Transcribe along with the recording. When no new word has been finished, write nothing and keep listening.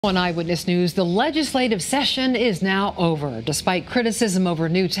On Eyewitness News, the legislative session is now over. Despite criticism over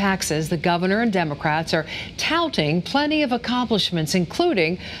new taxes, the governor and Democrats are touting plenty of accomplishments,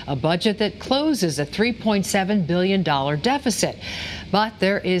 including a budget that closes a $3.7 billion deficit. But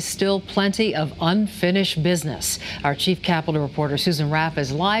there is still plenty of unfinished business. Our chief Capitol reporter Susan Raff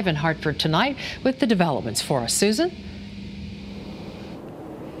is live in Hartford tonight with the developments for us. Susan?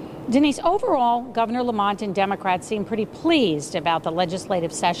 Denise, overall, Governor Lamont and Democrats seem pretty pleased about the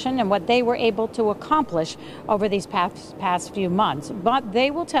legislative session and what they were able to accomplish over these past few months. But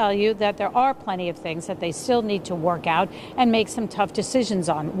they will tell you that there are plenty of things that they still need to work out and make some tough decisions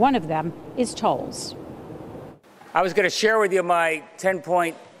on. One of them is tolls. I was going to share with you my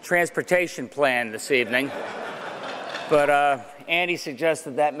 10-point transportation plan this evening, but Andy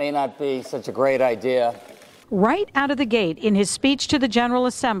suggested that may not be such a great idea. Right out of the gate, in his speech to the General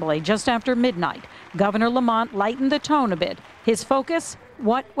Assembly just after midnight, Governor Lamont lightened the tone a bit. His focus,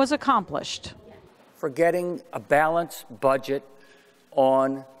 what was accomplished. For getting a balanced budget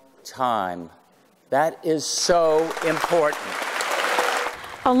on time. That is so important.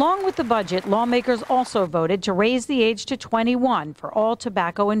 Along with the budget, lawmakers also voted to raise the age to 21 for all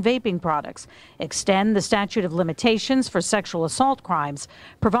tobacco and vaping products, extend the statute of limitations for sexual assault crimes,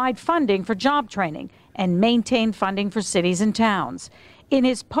 provide funding for job training, and maintain funding for cities and towns. In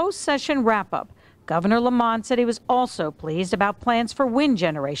his post-session wrap-up, Governor Lamont said he was also pleased about plans for wind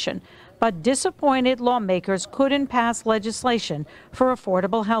generation, but disappointed lawmakers couldn't pass legislation for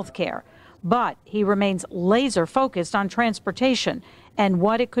affordable health care. But he remains laser-focused on transportation and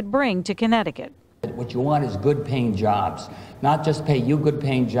what it could bring to Connecticut. What you want is good-paying jobs, not just pay you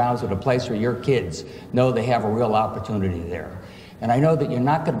good-paying jobs at a place where your kids know they have a real opportunity there. And I know that you're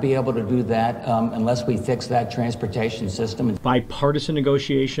not going to be able to do that unless we fix that transportation system. Bipartisan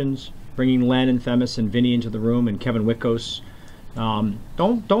negotiations, bringing Len and Themis and Vinny into the room and Kevin Witkos.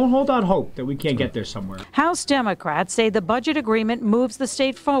 Don't hold out hope that we can't get there somewhere. House Democrats say the budget agreement moves the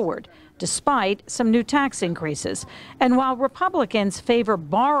state forward, despite some new tax increases. And while Republicans favor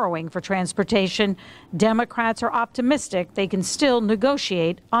borrowing for transportation, Democrats are optimistic they can still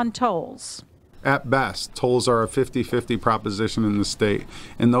negotiate on tolls. At best, tolls are a 50-50 proposition in the state,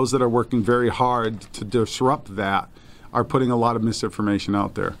 and those that are working very hard to disrupt that are putting a lot of misinformation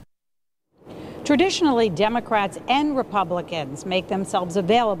out there. Traditionally, Democrats and Republicans make themselves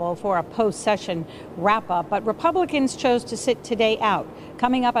available for a post-session wrap-up, but Republicans chose to sit today out.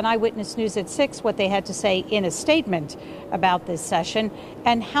 Coming up on Eyewitness News at 6, what they had to say in a statement about this session,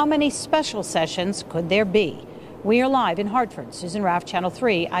 and how many special sessions could there be. We are live in Hartford. Susan Raff, Channel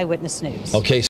 3 Eyewitness News. Okay.